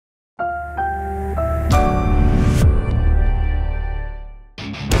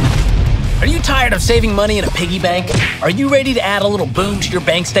Tired of saving money in a piggy bank? Are you ready to add a little boom to your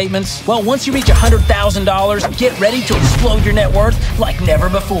bank statements? Well, once you reach $100,000, get ready to explode your net worth like never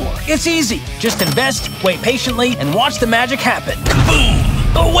before. It's easy. Just invest, wait patiently, and watch the magic happen. Boom!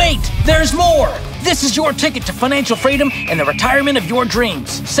 Oh wait, there's more! This is your ticket to financial freedom and the retirement of your dreams.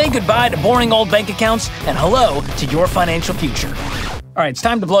 Say goodbye to boring old bank accounts and hello to your financial future. All right, it's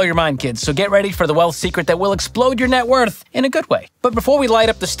time to blow your mind, kids, so get ready for the wealth secret that will explode your net worth in a good way. But before we light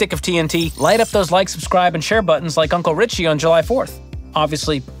up the stick of TNT, light up those like, subscribe, and share buttons like Uncle Richie on July 4th.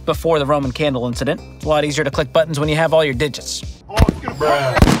 Obviously, before the Roman candle incident. It's a lot easier to click buttons when you have all your digits.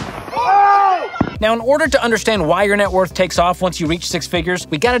 Now, in order to understand why your net worth takes off once you reach six figures,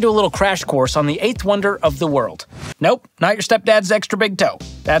 we gotta do a little crash course on the eighth wonder of the world. Nope, not your stepdad's extra big toe.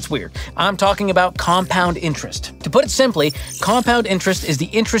 That's weird. I'm talking about compound interest. To put it simply, compound interest is the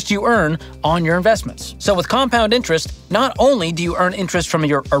interest you earn on your investments. So with compound interest, not only do you earn interest from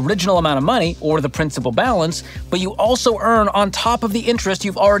your original amount of money, or the principal balance, but you also earn on top of the interest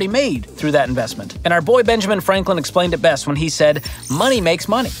you've already made through that investment. And our boy Benjamin Franklin explained it best when he said, money makes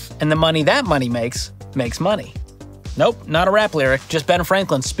money, and the money that money makes money. Nope, not a rap lyric, just Ben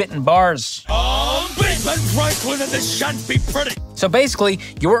Franklin spitting bars. Ben Franklin and this shan't be pretty. So basically,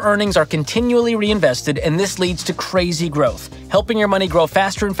 your earnings are continually reinvested, and this leads to crazy growth, helping your money grow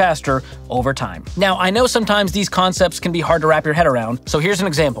faster and faster over time. Now, I know sometimes these concepts can be hard to wrap your head around, so here's an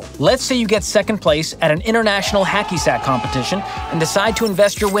example. Let's say you get second place at an international hacky sack competition and decide to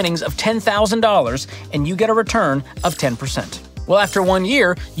invest your winnings of $10,000, and you get a return of 10%. Well, after 1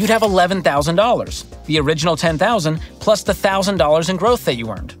 year, you'd have $11,000, the original $10,000 plus the $1,000 in growth that you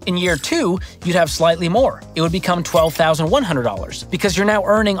earned. In year 2, you'd have slightly more. It would become $12,100 because you're now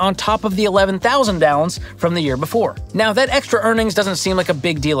earning on top of the $11,000 balance from the year before. Now, that extra earnings doesn't seem like a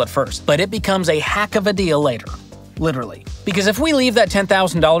big deal at first, but it becomes a heck of a deal later. Literally. Because if we leave that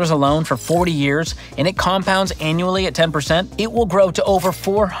 $10,000 alone for 40 years and it compounds annually at 10%, it will grow to over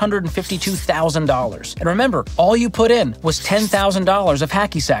 $452,000. And remember, all you put in was $10,000 of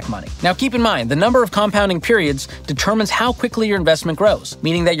hacky sack money. Now keep in mind, the number of compounding periods determines how quickly your investment grows,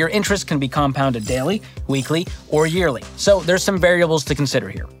 meaning that your interest can be compounded daily, weekly, or yearly. So there's some variables to consider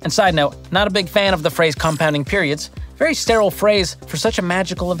here. And side note, not a big fan of the phrase compounding periods. Very sterile phrase for such a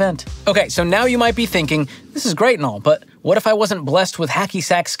magical event. Okay, so now you might be thinking, this is great and all, but what if I wasn't blessed with hacky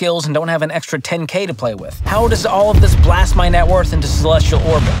sack skills and don't have an extra 10K to play with? How does all of this blast my net worth into celestial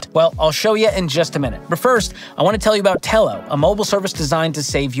orbit? Well, I'll show you in just a minute. But first, I want to tell you about Tello, a mobile service designed to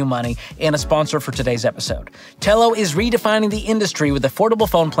save you money and a sponsor for today's episode. Tello is redefining the industry with affordable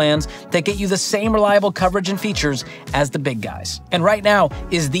phone plans that get you the same reliable coverage and features as the big guys. And right now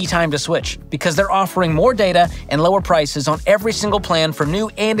is the time to switch because they're offering more data and lower prices on every single plan for new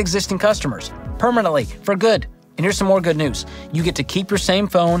and existing customers, permanently, for good. And here's some more good news. You get to keep your same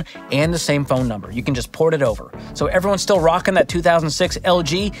phone and the same phone number. You can just port it over. So everyone still rocking that 2006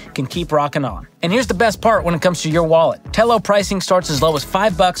 LG can keep rocking on. And here's the best part when it comes to your wallet. Tello pricing starts as low as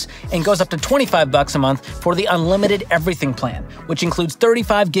 $5 and goes up to $25 a month for the unlimited everything plan, which includes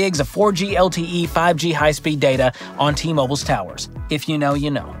 35 gigs of 4G LTE 5G high-speed data on T-Mobile's towers. If you know,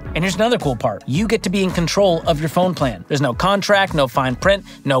 you know. And here's another cool part. You get to be in control of your phone plan. There's no contract, no fine print,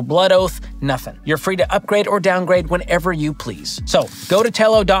 no blood oath, nothing. You're free to upgrade or downgrade whenever you please. So go to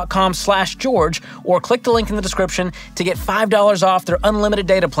tello.com/George or click the link in the description to get $5 off their unlimited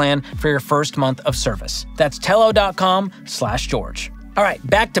data plan for your first month of service. That's tello.com/George. All right,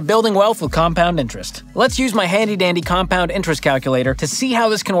 back to building wealth with compound interest. Let's use my handy-dandy compound interest calculator to see how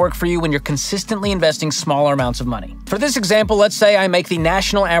this can work for you when you're consistently investing smaller amounts of money. For this example, let's say I make the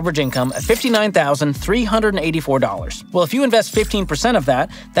national average income at $59,384. Well, if you invest 15% of that,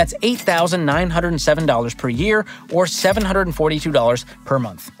 that's $8,907 per year or $742 per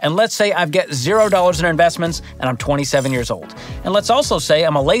month. And let's say I've got $0 in investments and I'm 27 years old. And let's also say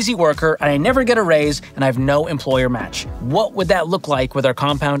I'm a lazy worker and I never get a raise and I have no employer match. What would that look like with our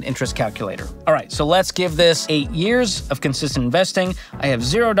compound interest calculator? All right, so let's give this 8 years of consistent investing. I have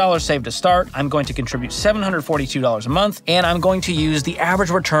 $0 saved to start. I'm going to contribute $742 a month, and I'm going to use the average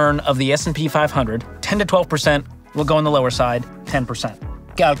return of the S&P 500, 10 to 12%. We'll go on the lower side, 10%.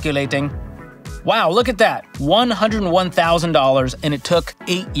 Calculating. Wow, look at that. $101,000, and it took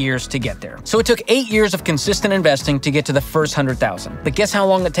 8 years to get there. So it took 8 years of consistent investing to get to the first $100,000. But guess how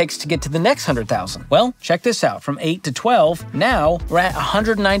long it takes to get to the next $100,000? Well, check this out. From 8 to 12, now we're at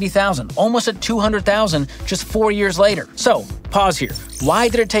 $190,000, almost at $200,000 just 4 years later. So pause here. Why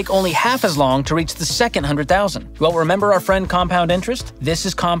did it take only half as long to reach the second 100,000? Well, remember our friend compound interest? This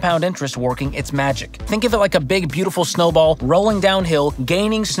is compound interest working its magic. Think of it like a big, beautiful snowball rolling downhill,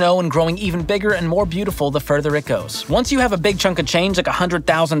 gaining snow and growing even bigger and more beautiful the further it goes. Once you have a big chunk of change like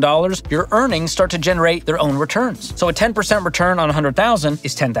 $100,000, your earnings start to generate their own returns. So a 10% return on $100,000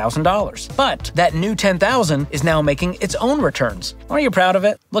 is $10,000. But that new $10,000 is now making its own returns. Aren't you proud of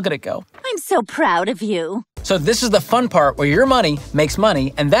it? Look at it go. I'm so proud of you. So this is the fun part where your money makes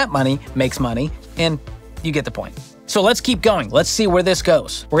money and that money makes money, and you get the point. So let's keep going. Let's see where this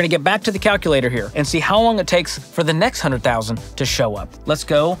goes. We're going to get back to the calculator here and see how long it takes for the next 100,000 to show up. Let's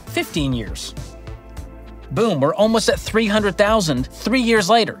go 15 years. Boom, we're almost at 300,000 3 years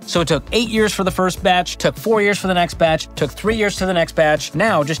later. So it took 8 years for the first batch, took 4 years for the next batch, took 3 years to the next batch.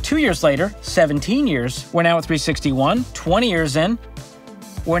 Now, just 2 years later, 17 years, we're now at 361, 20 years in,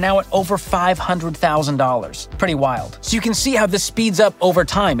 we're now at over $500,000. Pretty wild. So you can see how this speeds up over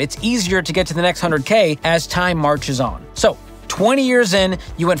time. It's easier to get to the next 100K as time marches on. So 20 years in,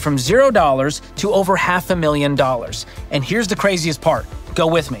 you went from $0 to over $500,000. And here's the craziest part. Go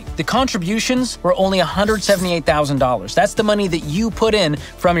with me. The contributions were only $178,000. That's the money that you put in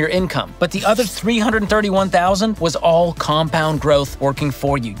from your income. But the other $331,000 was all compound growth working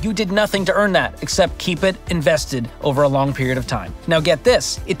for you. You did nothing to earn that except keep it invested over a long period of time. Now get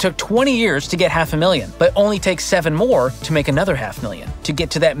this, it took 20 years to get $500,000, but only takes 7 more to make another $500,000 to get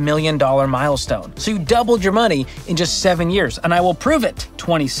to that $1 million milestone. So you doubled your money in just 7 years, and I will prove it.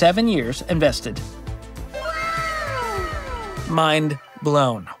 27 years invested. Mind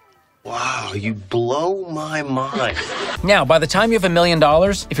blown. Wow, you blow my mind. Now, by the time you have $1 million,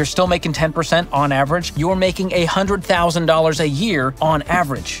 if you're still making 10% on average, you're making $100,000 a year on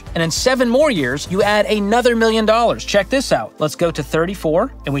average. And in 7 more years, you add another $1 million. Check this out. Let's go to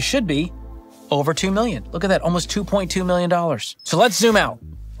 34, and we should be over $2 million. Look at that, almost $2.2 million. So let's zoom out.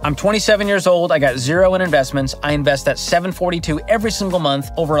 I'm 27 years old, I got 0 in investments, I invest at $742 every single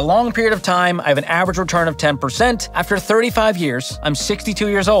month. Over a long period of time, I have an average return of 10%. After 35 years, I'm 62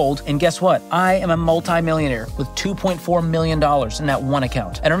 years old, and guess what? I am a multi-millionaire with $2.4 million in that one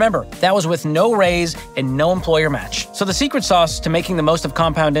account. And remember, that was with no raise and no employer match. So the secret sauce to making the most of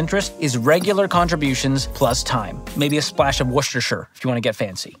compound interest is regular contributions plus time. Maybe a splash of Worcestershire if you want to get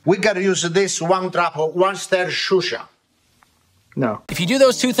fancy. We gotta use this 1 drop of 1 star shusha. No. If you do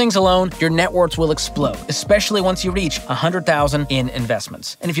those 2 things alone, your net worth will explode, especially once you reach 100,000 in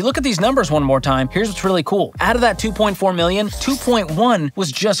investments. And if you look at these numbers one more time, here's what's really cool. Out of that 2.4 million, 2.1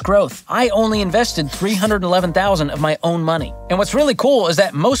 was just growth. I only invested 311,000 of my own money. And what's really cool is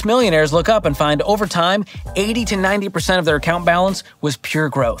that most millionaires look up and find over time, 80 to 90% of their account balance was pure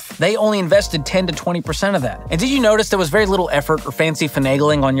growth. They only invested 10 to 20% of that. And did you notice there was very little effort or fancy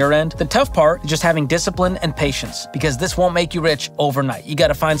finagling on your end? The tough part is just having discipline and patience, because this won't make you rich overnight. You got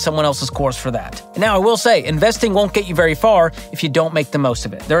to find someone else's course for that. And now I will say, investing won't get you very far if you don't make the most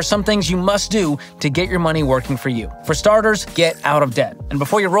of it. There are some things you must do to get your money working for you. For starters, get out of debt. And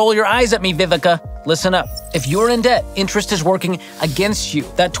before you roll your eyes at me, Viveka, listen up. If you're in debt, interest is working against you.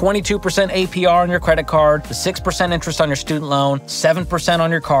 That 22% APR on your credit card, the 6% interest on your student loan, 7% on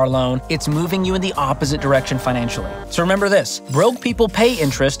your car loan, it's moving you in the opposite direction financially. So remember this, broke people pay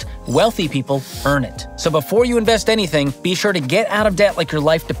interest, wealthy people earn it. So before you invest anything, be sure to get out of debt like your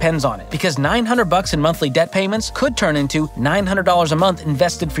life depends on it, because $900 in monthly debt payments could turn into $900 a month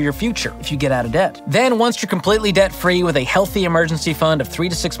invested for your future if you get out of debt. Then once you're completely debt-free with a healthy emergency fund of 3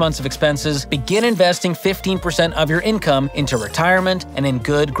 to 6 months of expenses, begin investing 15% of your income into retirement and in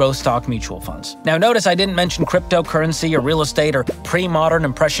good growth stock mutual funds. Now notice I didn't mention cryptocurrency or real estate or pre-modern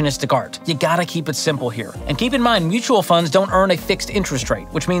impressionistic art. You gotta keep it simple here. And keep in mind, mutual funds don't earn a fixed interest rate,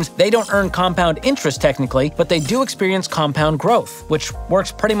 which means they don't earn compound interest technically, but they do experience compound growth, which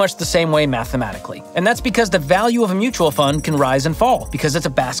works pretty much the same way mathematically. And that's because the value of a mutual fund can rise and fall because it's a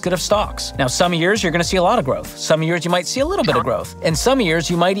basket of stocks. Now some years you're gonna see a lot of growth. Some years you might see a little bit of growth. And some years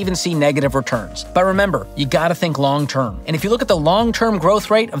you might even see negative returns. But remember, you gotta think long-term. And if you look at the long-term growth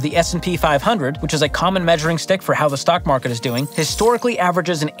rate of the S&P 500, which is a common measuring stick for how the stock market is doing, historically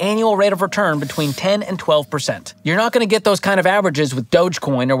averages an annual rate of return between 10 and 12%. You're not gonna get those kind of averages with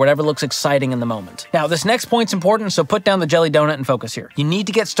Dogecoin or whatever looks exciting in the moment. Now, this next point's important, so put down the jelly donut and focus here. You need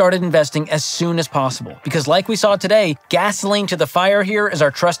to get started investing as soon as possible, because like we saw today, gasoline to the fire here is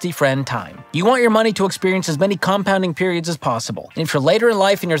our trusty friend time. You want your money to experience as many compounding periods as possible. And if you're later in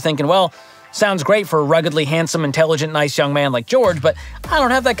life and you're thinking, well, sounds great for a ruggedly handsome, intelligent, nice young man like George, but I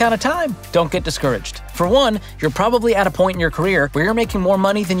don't have that kind of time. Don't get discouraged. For one, you're probably at a point in your career where you're making more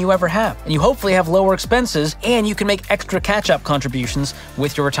money than you ever have, and you hopefully have lower expenses, and you can make extra catch-up contributions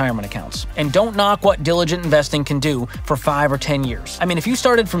with your retirement accounts. And don't knock what diligent investing can do for 5 or 10 years. I mean, if you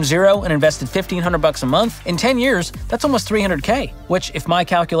started from zero and invested $1,500 a month, in 10 years, that's almost $300K, which, if my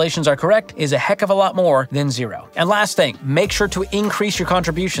calculations are correct, is a heck of a lot more than zero. And last thing, make sure to increase your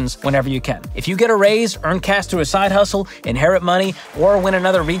contributions whenever you can. If you get a raise, earn cash through a side hustle, inherit money, or win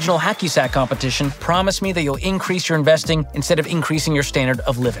another regional hacky sack competition, promise me that you'll increase your investing instead of increasing your standard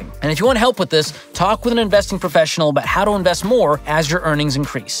of living. And if you want help with this, talk with an investing professional about how to invest more as your earnings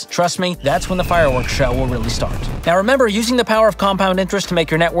increase. Trust me, that's when the fireworks show will really start. Now remember, using the power of compound interest to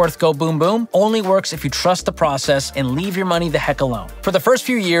make your net worth go boom boom only works if you trust the process and leave your money the heck alone. For the first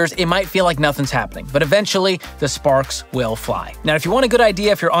few years, it might feel like nothing's happening, but eventually, the sparks will fly. Now, if you want a good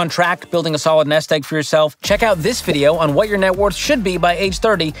idea if you're on track building a solid nest egg for yourself, check out this video on what your net worth should be by age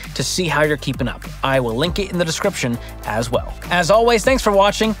 30 to see how you're keeping up. I will link it in the description as well. As always, thanks for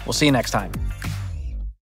watching. We'll see you next time.